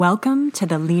Welcome to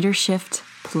the Leadership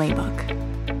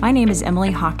Playbook. My name is Emily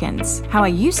Hawkins. How I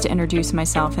used to introduce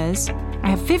myself is, I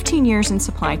have 15 years in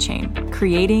supply chain,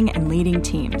 creating and leading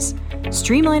teams,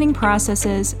 streamlining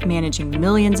processes, managing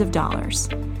millions of dollars.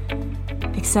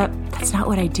 Except that's not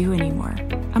what I do anymore.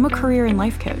 I'm a career and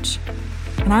life coach.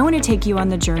 And I want to take you on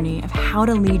the journey of how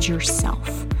to lead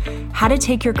yourself, how to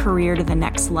take your career to the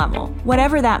next level,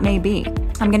 whatever that may be.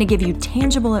 I'm going to give you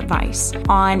tangible advice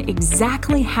on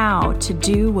exactly how to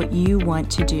do what you want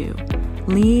to do.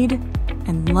 Lead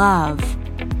and love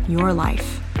your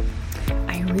life.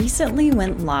 I recently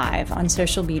went live on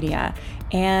social media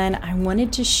and I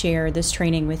wanted to share this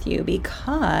training with you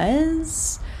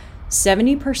because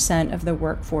 70% of the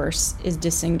workforce is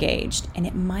disengaged and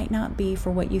it might not be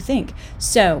for what you think.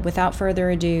 So without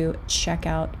further ado, check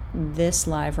out this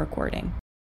live recording.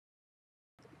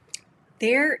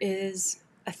 There is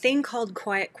a thing called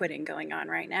quiet quitting going on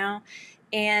right now,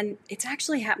 and it's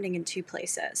actually happening in two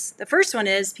places. The first one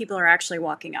is people are actually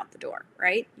walking out the door,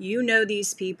 right? You know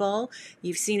these people,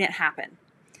 you've seen it happen.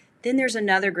 Then there's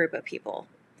another group of people,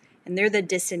 and they're the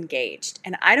disengaged.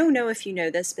 And I don't know if you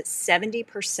know this, but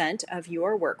 70% of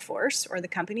your workforce or the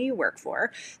company you work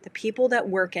for, the people that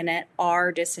work in it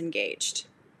are disengaged.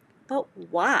 But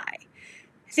why?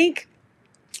 I think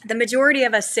the majority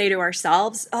of us say to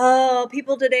ourselves, oh,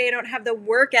 people today don't have the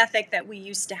work ethic that we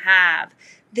used to have.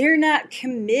 They're not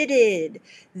committed.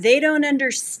 They don't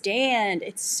understand.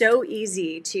 It's so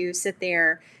easy to sit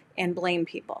there and blame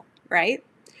people, right?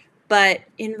 But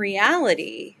in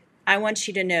reality, I want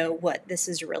you to know what this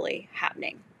is really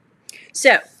happening.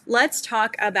 So let's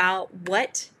talk about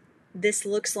what this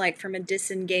looks like from a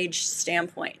disengaged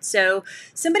standpoint. So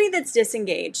somebody that's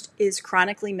disengaged is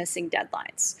chronically missing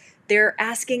deadlines. They're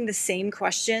asking the same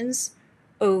questions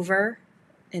over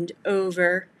and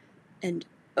over and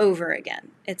over again.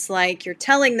 It's like you're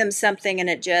telling them something and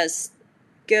it just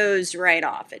goes right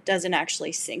off. It doesn't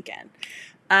actually sink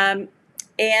in.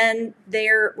 And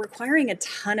they're requiring a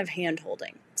ton of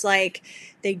hand-holding. It's like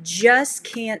they just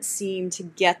can't seem to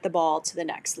get the ball to the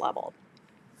next level.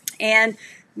 And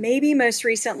maybe most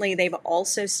recently, they've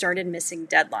also started missing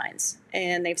deadlines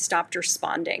and they've stopped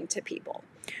responding to people.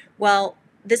 Well,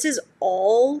 this is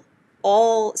all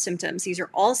symptoms. These are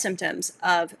all symptoms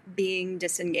of being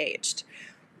disengaged.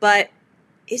 But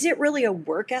is it really a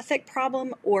work ethic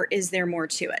problem or is there more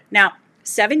to it? Now,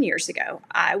 7 years ago,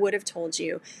 I would have told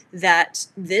you that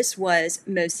this was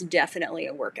most definitely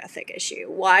a work ethic issue.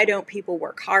 Why don't people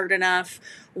work hard enough?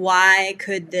 Why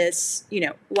could this,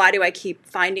 why do I keep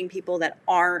finding people that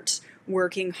aren't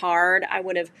working hard? I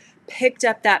would have picked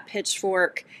up that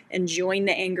pitchfork and joined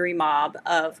the angry mob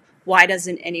of why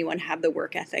doesn't anyone have the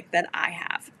work ethic that I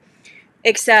have?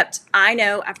 Except I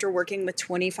know after working with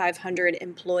 2,500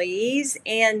 employees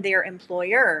and their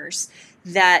employers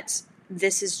that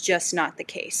this is just not the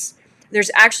case. There's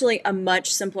actually a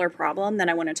much simpler problem that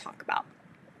I want to talk about.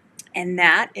 And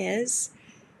that is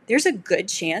there's a good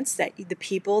chance that the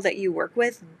people that you work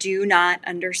with do not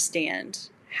understand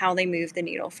how they move the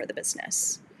needle for the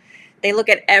business. They look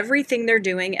at everything they're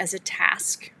doing as a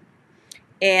task.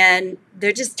 And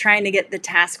they're just trying to get the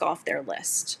task off their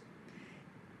list.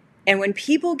 And when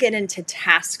people get into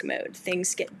task mode,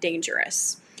 things get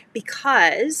dangerous.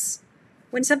 Because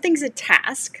when something's a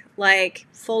task, like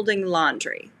folding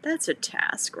laundry, that's a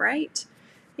task, right?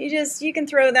 You can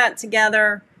throw that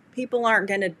together. People aren't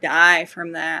going to die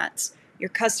from that. Your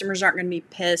customers aren't going to be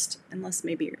pissed, unless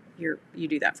maybe you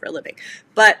do that for a living.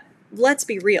 But let's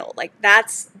be real.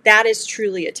 That is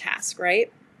truly a task,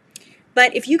 right?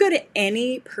 But if you go to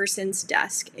any person's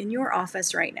desk in your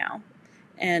office right now,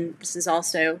 and this is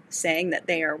also saying that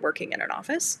they are working in an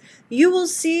office, you will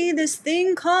see this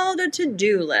thing called a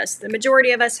to-do list. The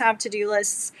majority of us have to-do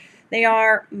lists. They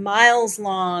are miles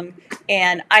long,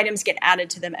 and items get added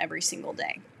to them every single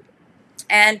day.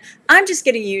 And I'm just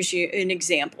going to use you an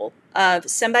example of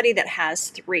somebody that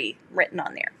has 3 written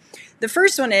on there. The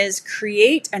first one is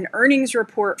create an earnings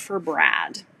report for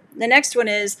Brad. The next one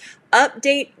is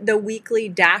update the weekly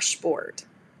dashboard.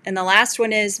 And the last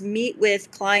one is meet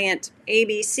with client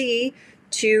ABC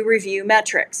to review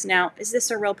metrics. Now, is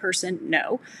this a real person?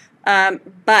 No.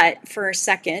 But for a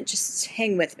second, just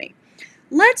hang with me.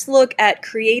 Let's look at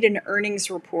create an earnings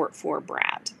report for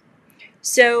Brad.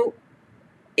 So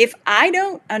if I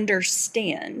don't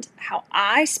understand how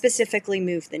I specifically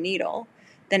move the needle,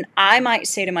 then I might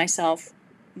say to myself,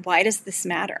 why does this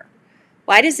matter?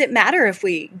 Why does it matter if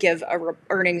we give a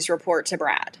earnings report to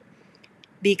Brad?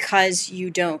 Because you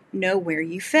don't know where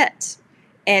you fit.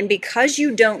 And because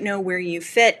you don't know where you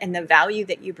fit and the value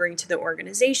that you bring to the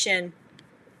organization,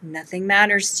 nothing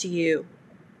matters to you.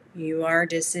 You are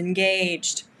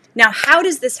disengaged. Now, how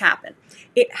does this happen?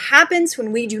 It happens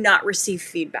when we do not receive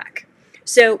feedback.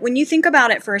 So when you think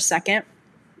about it for a second,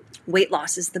 weight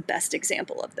loss is the best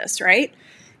example of this, right?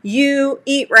 You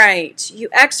eat right, you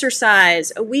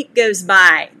exercise, a week goes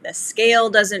by, the scale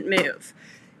doesn't move.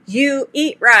 You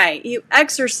eat right, you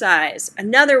exercise,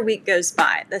 another week goes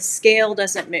by, the scale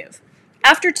doesn't move.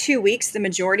 After 2 weeks, the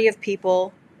majority of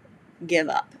people give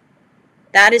up.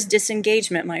 That is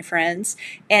disengagement, my friends.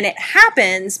 And it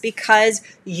happens because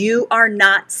you are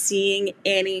not seeing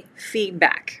any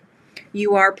feedback.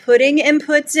 You are putting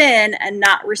inputs in and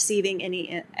not receiving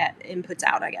any inputs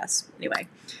out, I guess. Anyway,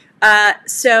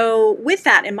 so with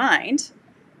that in mind,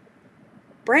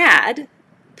 Brad,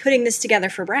 putting this together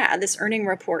for Brad, this earnings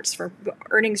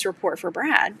report for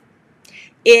Brad,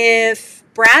 if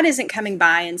Brad isn't coming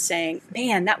by and saying,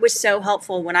 man, that was so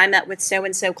helpful when I met with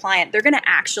so-and-so client, they're going to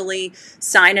actually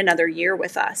sign another year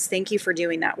with us. Thank you for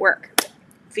doing that work.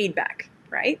 Feedback,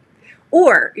 right?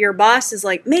 Or your boss is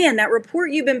like, man, that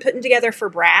report you've been putting together for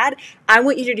Brad, I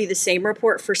want you to do the same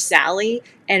report for Sally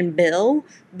and Bill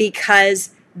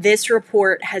because this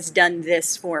report has done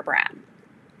this for Brad.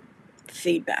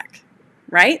 Feedback,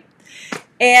 right?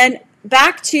 And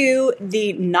back to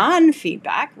the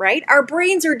non-feedback, right? Our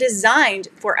brains are designed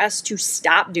for us to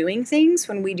stop doing things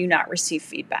when we do not receive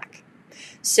feedback.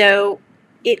 So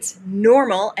it's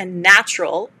normal and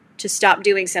natural to stop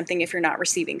doing something if you're not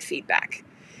receiving feedback.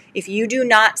 If you do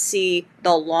not see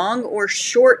the long or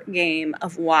short game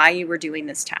of why you were doing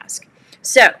this task.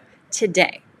 So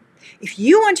today, if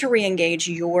you want to re-engage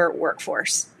your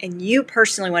workforce and you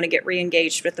personally want to get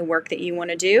re-engaged with the work that you want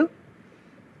to do,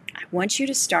 I want you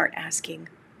to start asking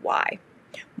why.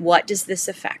 What does this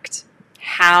affect?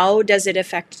 How does it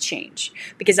affect change?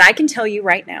 Because I can tell you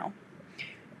right now,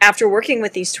 after working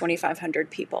with these 2,500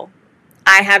 people,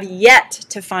 I have yet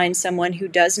to find someone who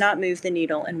does not move the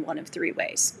needle in one of three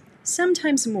ways.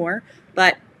 Sometimes more,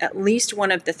 but at least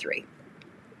one of the three.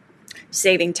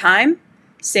 Saving time,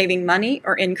 saving money,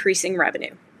 or increasing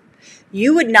revenue.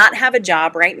 You would not have a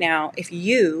job right now if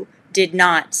you did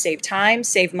not save time,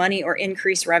 save money, or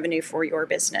increase revenue for your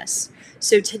business.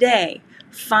 So today,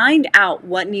 find out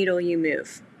what needle you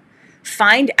move.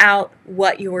 Find out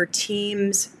what your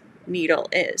team's needle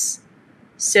is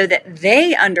so that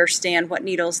they understand what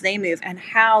needles they move and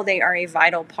how they are a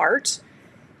vital part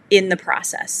in the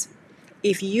process.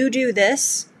 If you do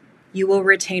this, you will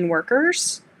retain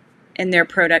workers and their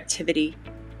productivity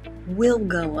will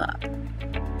go up.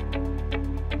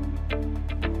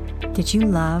 Did you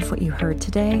love what you heard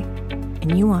today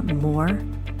and you want more?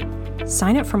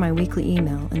 Sign up for my weekly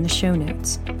email in the show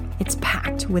notes. It's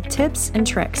packed with tips and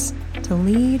tricks to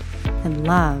lead and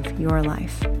love your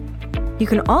life. You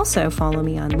can also follow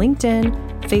me on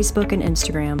LinkedIn, Facebook, and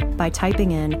Instagram by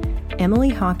typing in Emily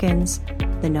Hawkins,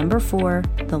 the number 4,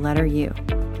 the letter U.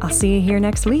 I'll see you here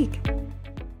next week.